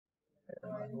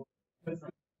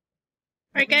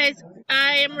All right, guys,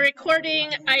 I am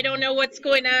recording. I don't know what's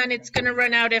going on. It's going to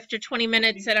run out after 20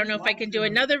 minutes. I don't know if I can do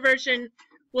another version.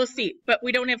 We'll see. But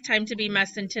we don't have time to be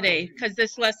messing today because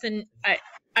this lesson,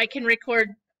 I can record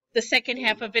the second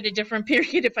half of it a different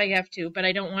period if I have to, but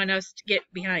I don't want us to get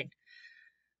behind.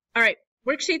 All right,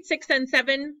 worksheet 6 and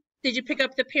 7. Did you pick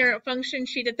up the parent function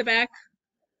sheet at the back?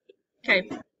 Okay.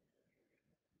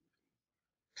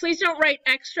 Please don't write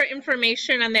extra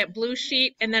information on that blue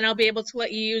sheet, and then I'll be able to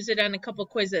let you use it on a couple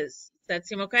quizzes. Does that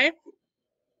seem okay?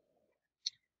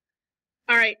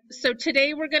 All right, so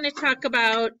today we're going to talk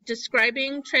about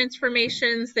describing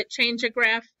transformations that change a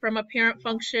graph from a parent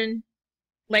function.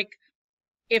 Like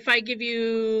if I give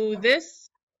you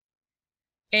this,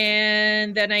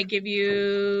 and then I give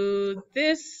you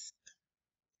this,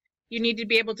 you need to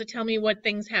be able to tell me what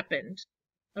things happened,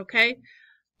 okay?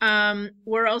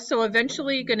 We're also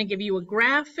eventually going to give you a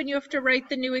graph and you have to write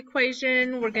the new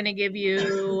equation. We're going to give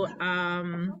you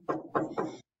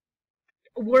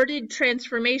worded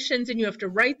transformations and you have to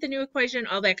write the new equation,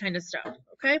 all that kind of stuff,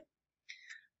 okay?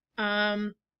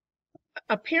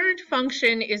 A parent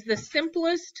function is the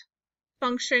simplest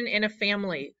function in a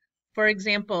family. For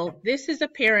example, this is a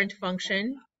parent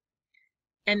function,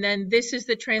 and then this is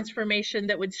the transformation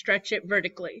that would stretch it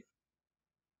vertically.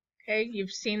 Okay,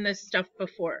 you've seen this stuff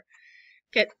before.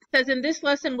 Okay, it says in this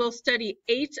lesson we'll study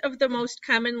 8 of the most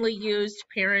commonly used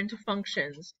parent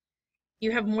functions.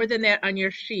 You have more than that on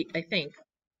your sheet, I think.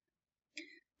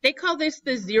 They call this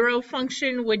the zero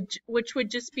function, which would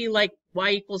just be like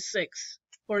y equals 6,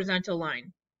 horizontal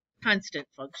line, constant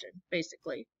function,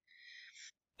 basically.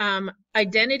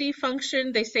 Identity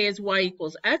function, they say is y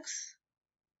equals x,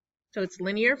 so it's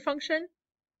linear function.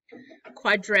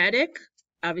 Quadratic,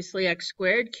 obviously x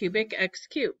squared, cubic, x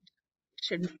cubed.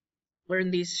 Should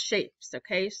learn these shapes,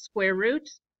 okay? Square root.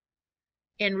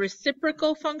 And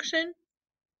reciprocal function,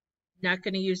 not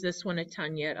going to use this one a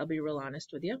ton yet, I'll be real honest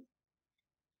with you.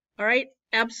 All right,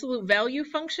 absolute value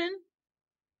function,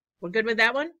 we're good with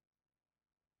that one?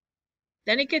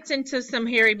 Then it gets into some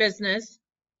hairy business.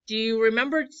 Do you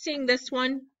remember seeing this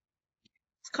one?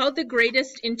 It's called the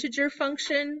greatest integer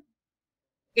function.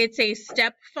 It's a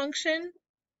step function.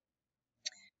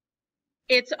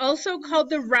 It's also called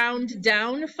the round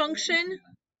down function.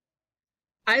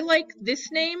 I like this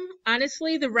name,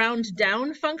 honestly, the round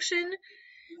down function,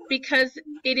 because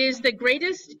it is the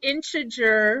greatest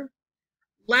integer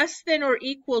less than or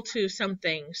equal to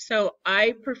something. So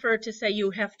I prefer to say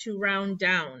you have to round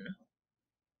down.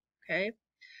 Okay?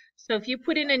 So if you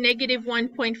put in a negative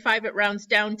 1.5, it rounds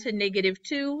down to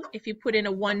 -2. If you put in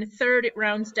a 1/3, it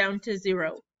rounds down to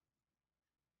 0.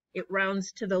 It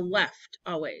rounds to the left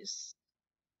always.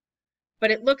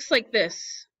 But it looks like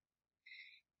this.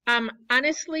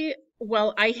 Honestly,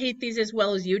 well, I hate these as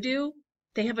well as you do.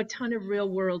 They have a ton of real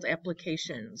world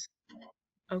applications.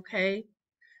 Okay?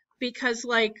 Because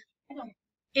like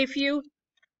if you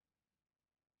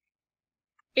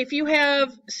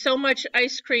have so much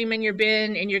ice cream in your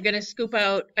bin and you're going to scoop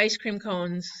out ice cream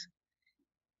cones,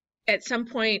 at some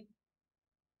point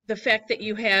the fact that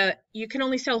you can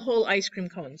only sell whole ice cream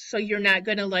cones, so you're not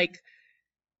going to like,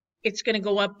 it's going to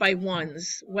go up by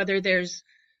ones, whether there's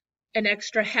an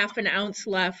extra ½ an ounce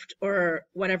left or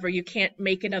whatever, you can't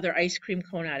make another ice cream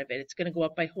cone out of it. It's going to go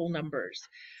up by whole numbers.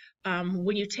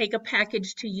 When you take a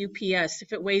package to UPS,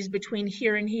 if it weighs between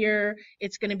here and here,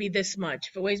 it's going to be this much.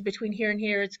 If it weighs between here and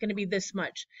here, it's going to be this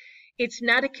much. It's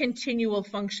not a continual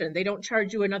function. They don't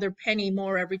charge you another penny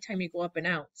more every time you go up an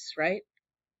ounce, right?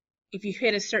 If you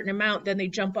hit a certain amount, then they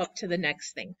jump up to the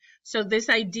next thing. So this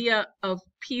idea of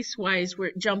piecewise, where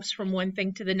it jumps from one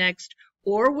thing to the next,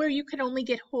 or where you can only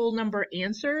get whole number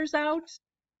answers out,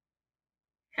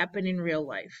 happen in real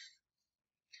life.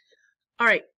 All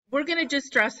right. We're going to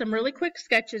just draw some really quick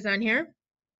sketches on here.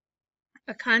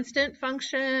 A constant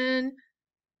function,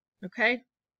 okay?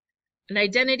 An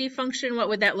identity function, what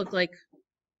would that look like?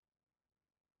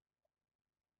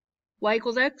 Y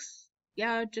equals x?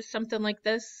 Yeah, just something like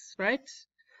this, right?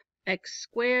 X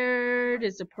squared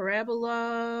is a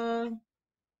parabola.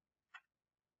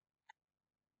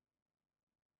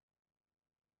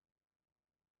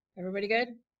 Everybody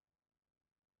good?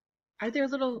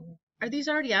 Are these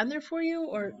already on there for you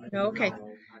or no? Okay.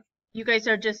 You guys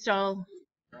are just all,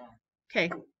 okay.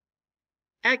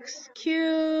 X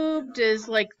cubed is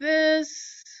like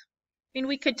this. I mean,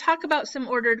 we could talk about some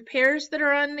ordered pairs that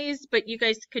are on these, but you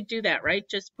guys could do that, right?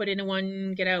 Just put in a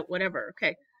 1, get out, whatever.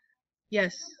 Okay.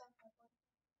 Yes.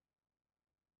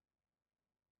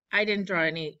 I didn't draw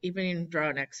even draw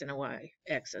an X and a Y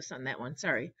axis on that one.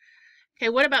 Sorry. Okay,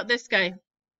 what about this guy?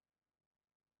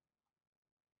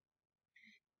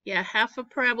 Yeah, half a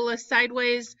parabola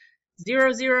sideways.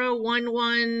 0, 0, 1,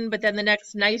 1, but then the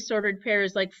next nice ordered pair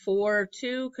is like 4,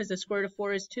 2, because the square root of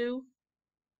 4 is 2.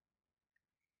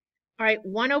 All right,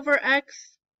 1 over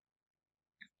x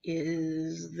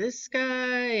is this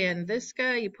guy and this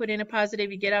guy. You put in a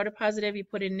positive, you get out a positive. You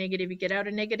put in negative, you get out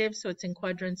a negative. So it's in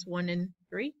quadrants 1 and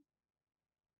 3.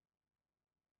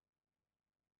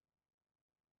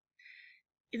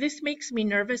 This makes me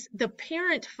nervous. The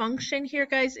parent function here,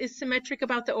 guys, is symmetric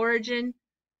about the origin.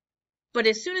 But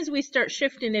as soon as we start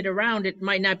shifting it around, it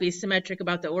might not be symmetric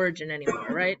about the origin anymore,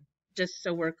 right? Just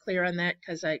so we're clear on that,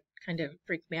 because I kind of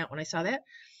freaked me out when I saw that.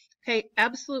 Okay,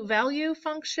 absolute value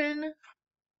function.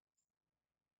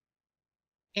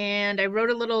 And I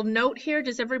wrote a little note here.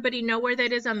 Does everybody know where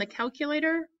that is on the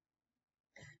calculator?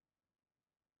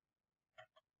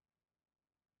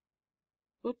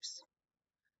 Oops.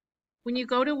 When you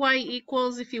go to y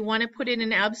equals, if you want to put in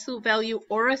an absolute value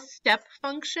or a step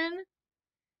function,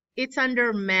 it's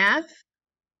under math,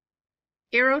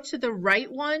 arrow to the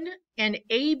right one, and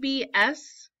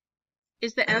ABS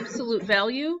is the absolute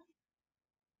value.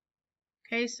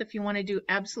 Okay, so if you want to do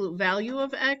absolute value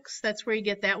of x, that's where you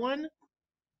get that one.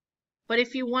 But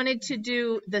if you wanted to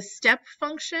do the step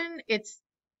function, it's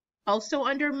also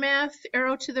under math,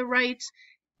 arrow to the right,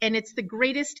 and it's the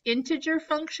greatest integer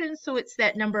function, so it's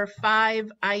that number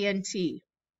 5 int.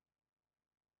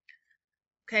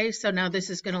 Okay, so now this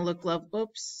is going to look like,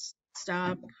 oops,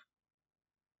 stop.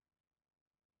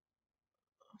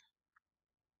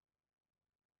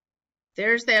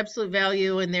 There's the absolute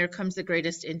value, and there comes the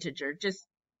greatest integer, just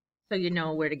so you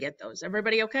know where to get those.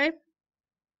 Everybody okay? Did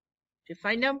you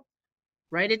find them?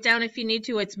 Write it down if you need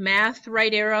to. It's math,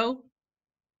 right arrow.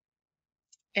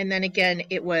 And then again,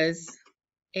 it was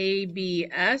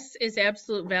ABS is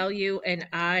absolute value, and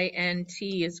INT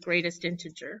is greatest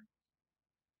integer.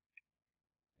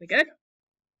 We good?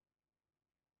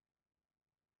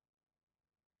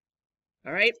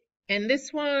 All right. And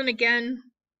this one, again,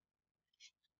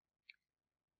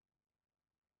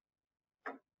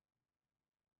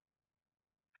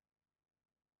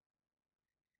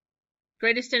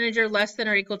 greatest integer less than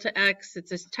or equal to x.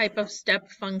 It's a type of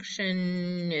step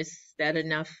function. Is that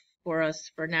enough for us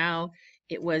for now?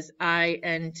 It was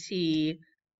INT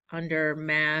under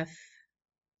math,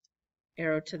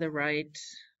 arrow to the right.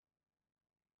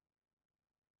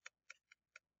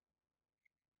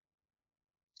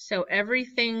 So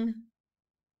everything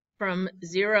from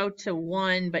 0 to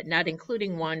 1, but not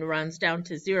including 1, rounds down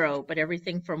to 0. But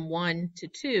everything from 1 to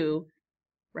 2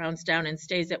 rounds down and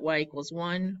stays at y equals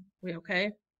 1. We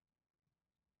okay?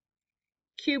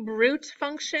 Cube root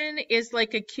function is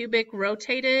like a cubic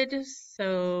rotated,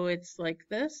 so it's like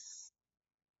this.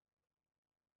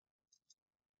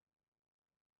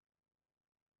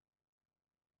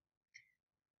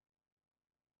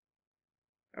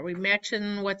 Are we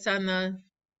matching what's on the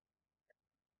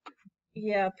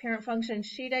parent function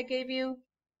sheet I gave you?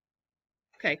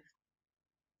 Okay.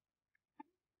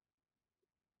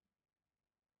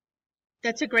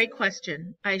 That's a great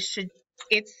question.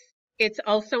 It's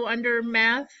also under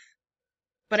math,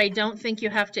 but I don't think you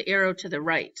have to arrow to the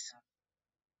right.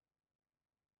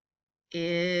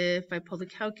 If I pull the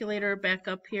calculator back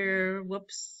up here,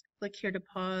 whoops, click here to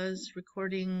pause,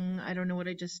 recording, I don't know what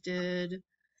I just did.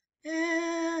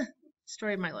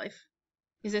 Story of my life.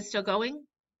 Is it still going?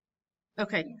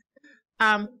 Okay.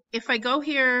 If I go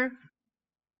here,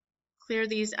 clear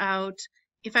these out.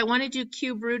 If I want to do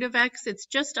cube root of x, it's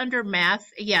just under math.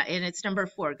 Yeah, and it's number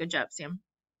 4. Good job, Sam.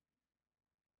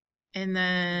 And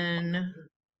then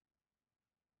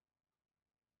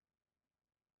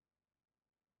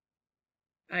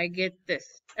I get this.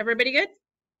 Everybody good?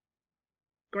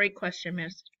 Great question,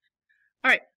 miss.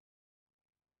 All right.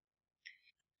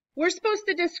 We're supposed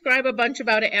to describe a bunch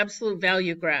about an absolute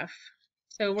value graph.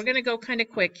 So we're going to go kind of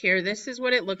quick here. This is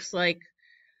what it looks like.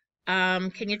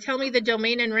 Can you tell me the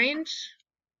domain and range?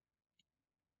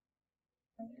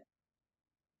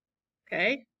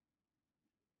 Okay.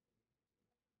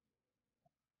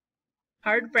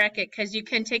 Hard bracket, because you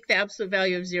can take the absolute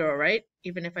value of 0, right?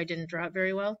 Even if I didn't draw it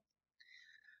very well.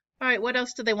 All right, what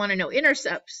else do they want to know?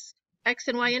 Intercepts. X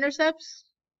and Y intercepts?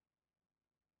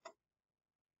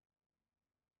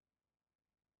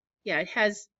 Yeah, it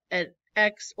has an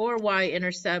X or Y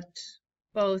intercept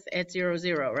both at 0,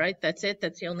 0, right? That's it?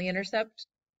 That's the only intercept?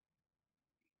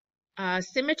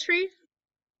 Symmetry?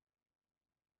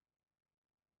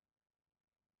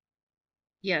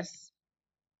 Yes.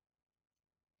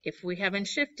 If we haven't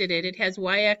shifted it, it has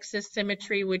y-axis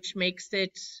symmetry, which makes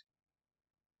it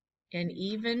an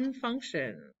even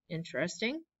function.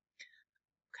 Interesting.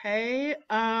 Okay.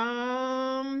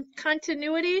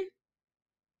 Continuity.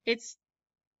 It's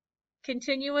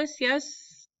continuous,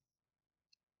 yes?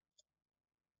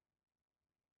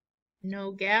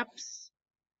 No gaps.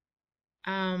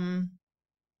 End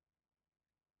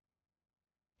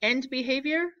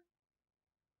behavior.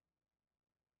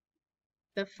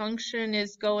 The function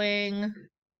is going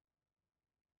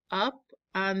up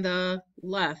on the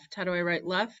left. How do I write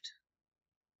left?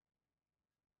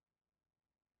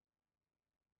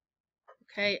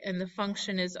 Okay, and the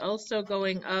function is also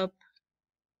going up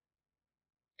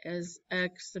as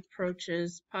x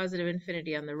approaches positive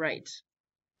infinity on the right.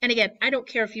 And again, I don't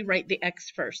care if you write the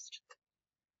x first.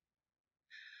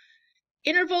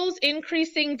 Intervals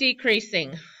increasing,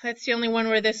 decreasing. That's the only one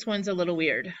where this one's a little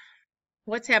weird.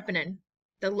 What's happening?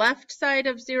 The left side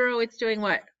of 0, it's doing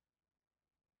what?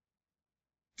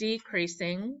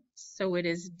 Decreasing. So it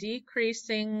is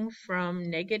decreasing from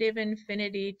negative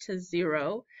infinity to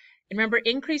 0. And remember,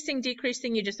 increasing,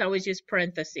 decreasing, you just always use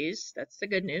parentheses. That's the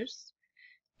good news.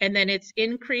 And then it's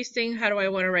increasing. How do I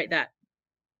want to write that?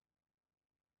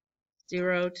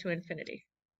 0 to infinity.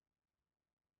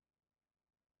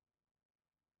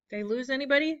 Did I lose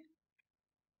anybody?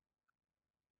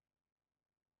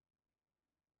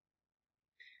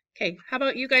 Okay, how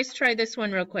about you guys try this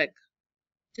one real quick?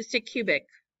 Just a cubic.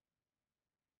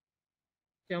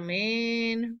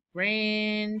 Domain,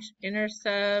 range,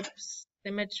 intercepts,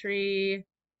 symmetry,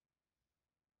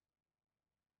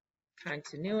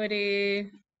 continuity,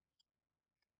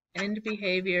 end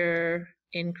behavior,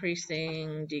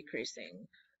 increasing, decreasing.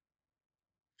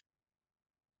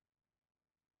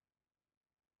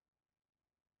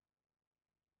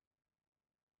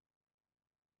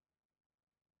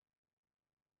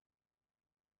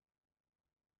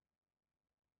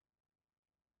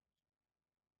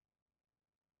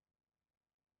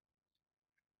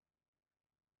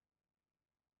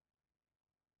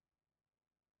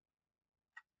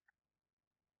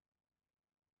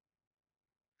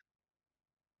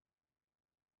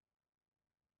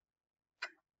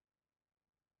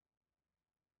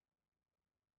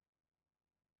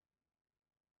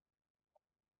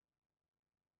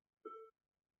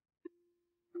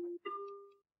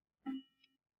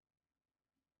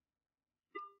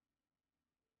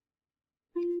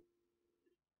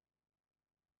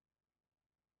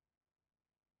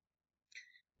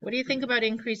 What do you think about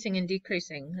increasing and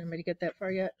decreasing? Anybody get that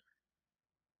far yet?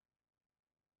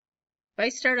 If I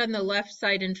start on the left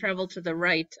side and travel to the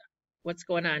right, what's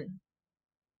going on?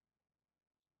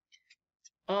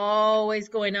 Always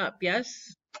going up,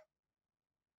 yes?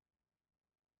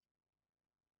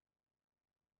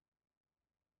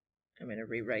 I'm going to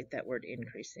rewrite that word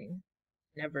increasing,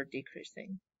 never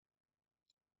decreasing.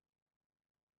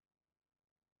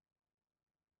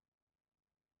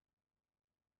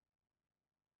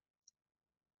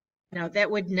 Now,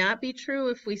 that would not be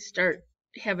true if we start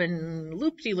having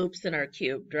loop-de-loops in our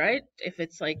cube, right? If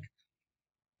it's like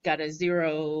got a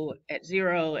 0 at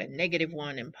 0 and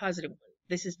 -1 and +1.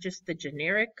 This is just the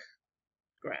generic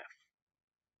graph.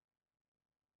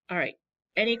 All right.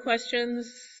 Any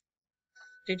questions?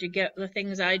 Did you get the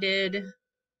things I did?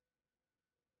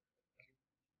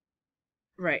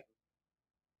 Right.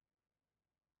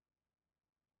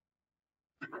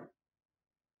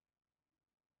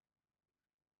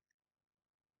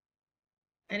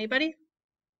 Anybody?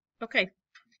 Okay.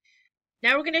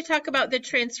 Now we're going to talk about the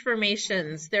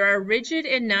transformations. There are rigid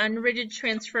and non-rigid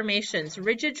transformations.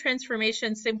 Rigid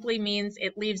transformation simply means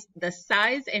it leaves the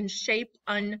size and shape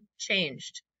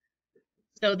unchanged.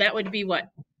 So that would be what?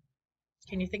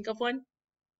 Can you think of one?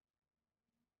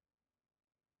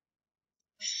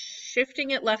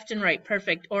 Shifting it left and right,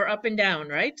 perfect, or up and down,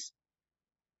 right?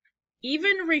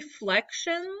 Even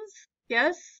reflections,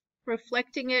 yes,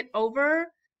 reflecting it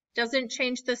over doesn't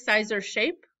change the size or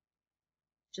shape,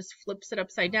 just flips it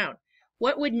upside down.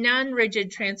 What would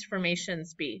non-rigid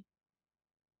transformations be?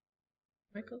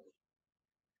 Michael?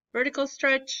 Vertical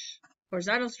stretch,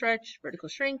 horizontal stretch, vertical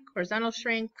shrink, horizontal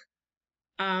shrink.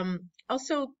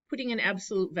 Also putting an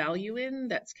absolute value in,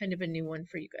 that's kind of a new one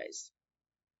for you guys.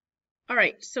 All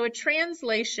right, so a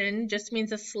translation just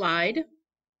means a slide.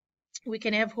 We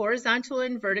can have horizontal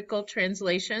and vertical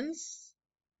translations,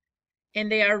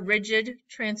 and they are rigid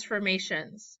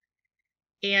transformations.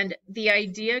 And the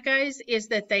idea, guys, is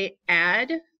that they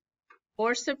add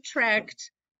or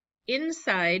subtract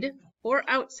inside or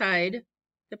outside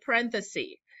the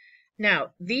parenthesis.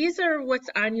 Now, these are what's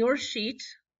on your sheet,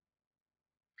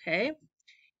 okay?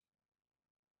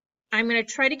 I'm going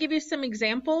to try to give you some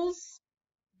examples.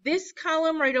 This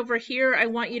column right over here, I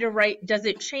want you to write, does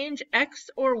it change x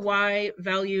or y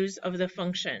values of the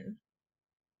function?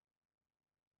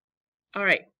 All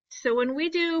right, so when we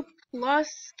do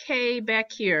plus k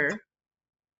back here,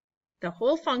 the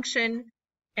whole function,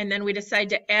 and then we decide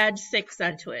to add 6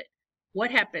 onto it.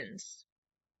 What happens?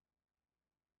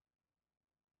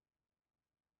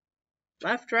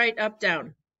 Left, right, up,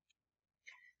 down.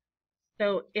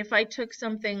 So if I took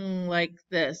something like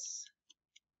this,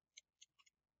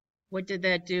 what did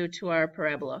that do to our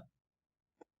parabola?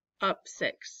 Up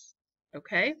 6,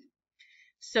 okay?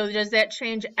 So does that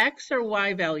change x or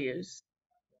y values?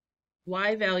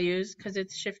 Y values, because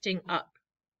it's shifting up.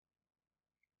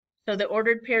 So the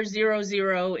ordered pair 0,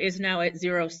 0 is now at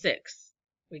 0, 6.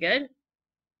 We good?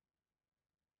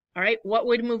 All right, what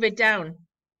would move it down?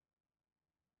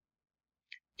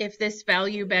 If this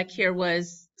value back here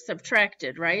was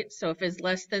subtracted, right? So if it's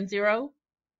less than 0,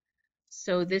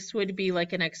 so this would be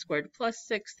like an x squared plus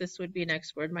 6, this would be an x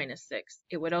squared minus 6.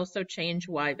 It would also change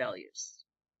y values.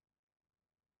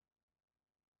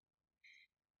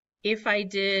 If I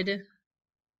did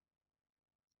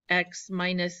x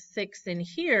minus 6 in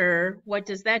here, what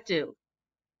does that do?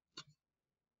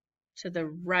 To the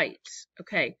right,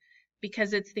 okay,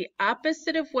 because it's the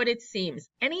opposite of what it seems.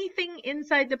 Anything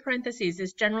inside the parentheses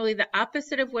is generally the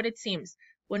opposite of what it seems.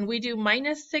 When we do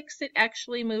minus 6, it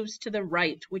actually moves to the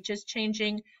right, which is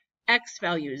changing x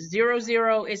values. 0,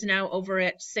 0 is now over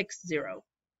at 6, 0.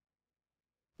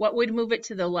 What would move it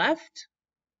to the left?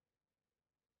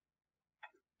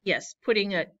 Yes,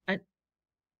 putting a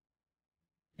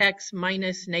x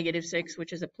minus negative 6,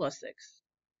 which is a plus 6.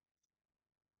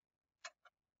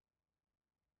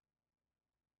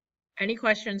 Any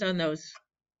questions on those?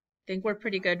 I think we're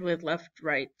pretty good with left,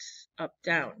 right, up,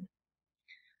 down.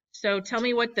 So tell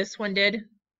me what this one did.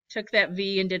 Took that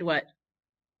v and did what?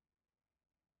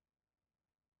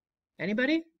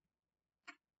 Anybody?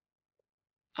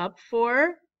 Up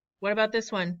 4. What about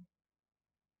this one?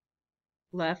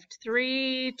 Left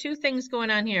 3. 2 things going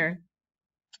on here.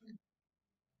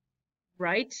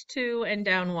 Right 2 and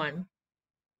down 1.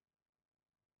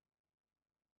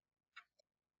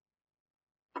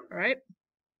 All right.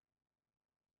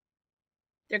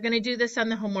 They're going to do this on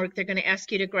the homework. They're going to ask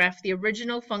you to graph the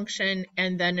original function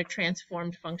and then a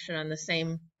transformed function on the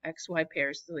same xy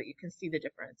pairs so that you can see the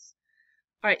difference.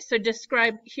 All right, so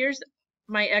describe, here's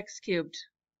my x cubed.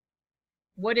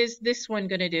 What is this one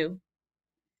going to do?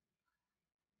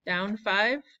 Down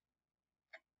 5.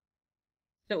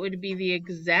 So it would be the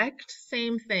exact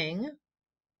same thing.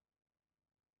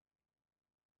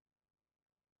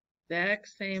 Exact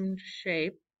same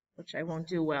shape, which I won't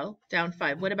do well. Down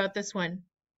 5. What about this one?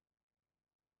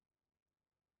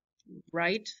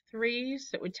 Right 3.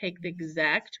 So it would take the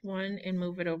exact one and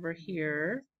move it over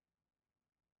here.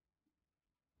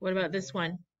 What about this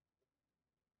one?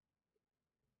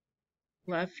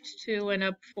 Left 2 and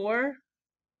up 4.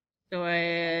 So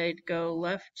I'd go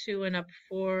left 2 and up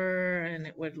 4, and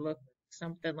it would look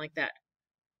something like that.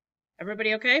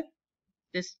 Everybody okay?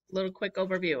 This little quick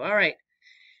overview. All right.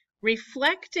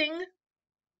 Reflecting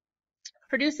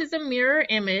produces a mirror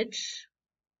image.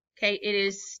 Okay, it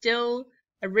is still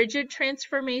a rigid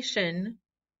transformation,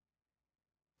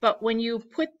 but when you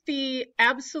put the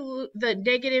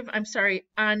negative,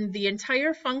 on the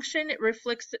entire function, it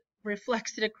reflects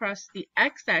it across the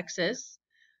x-axis.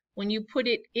 When you put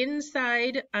it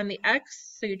inside on the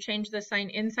x, so you change the sign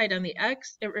inside on the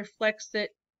x, it reflects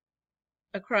it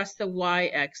across the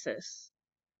y-axis.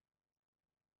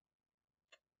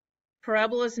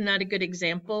 Parabola is not a good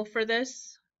example for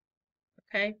this,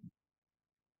 okay?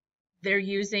 They're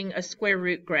using a square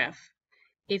root graph.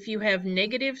 If you have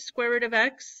negative square root of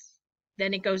x,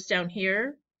 then it goes down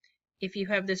here. If you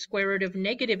have the square root of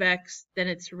negative x, then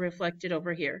it's reflected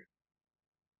over here.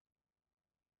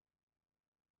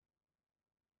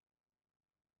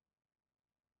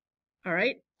 All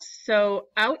right, so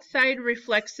outside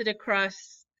reflects it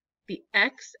across the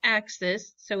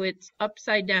x-axis, so it's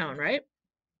upside down, right?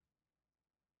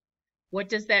 What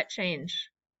does that change?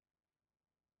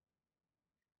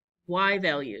 Y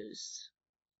values.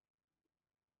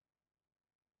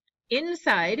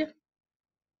 Inside,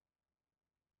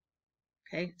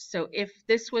 okay, so if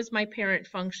this was my parent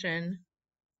function,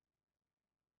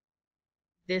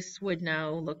 this would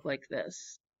now look like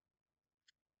this.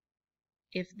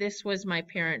 If this was my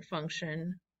parent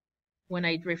function, when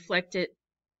I reflect it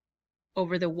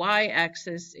over the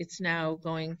y-axis, it's now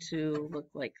going to look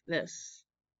like this.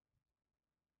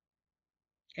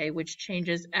 Okay, which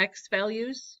changes x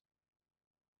values.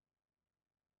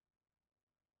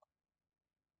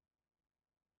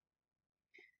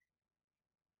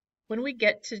 When we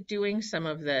get to doing some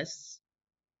of this,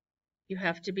 you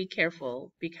have to be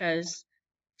careful because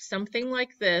something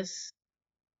like this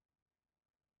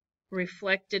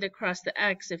reflected across the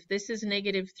x, if this is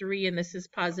 -3 and this is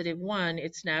 +1,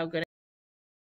 it's now going to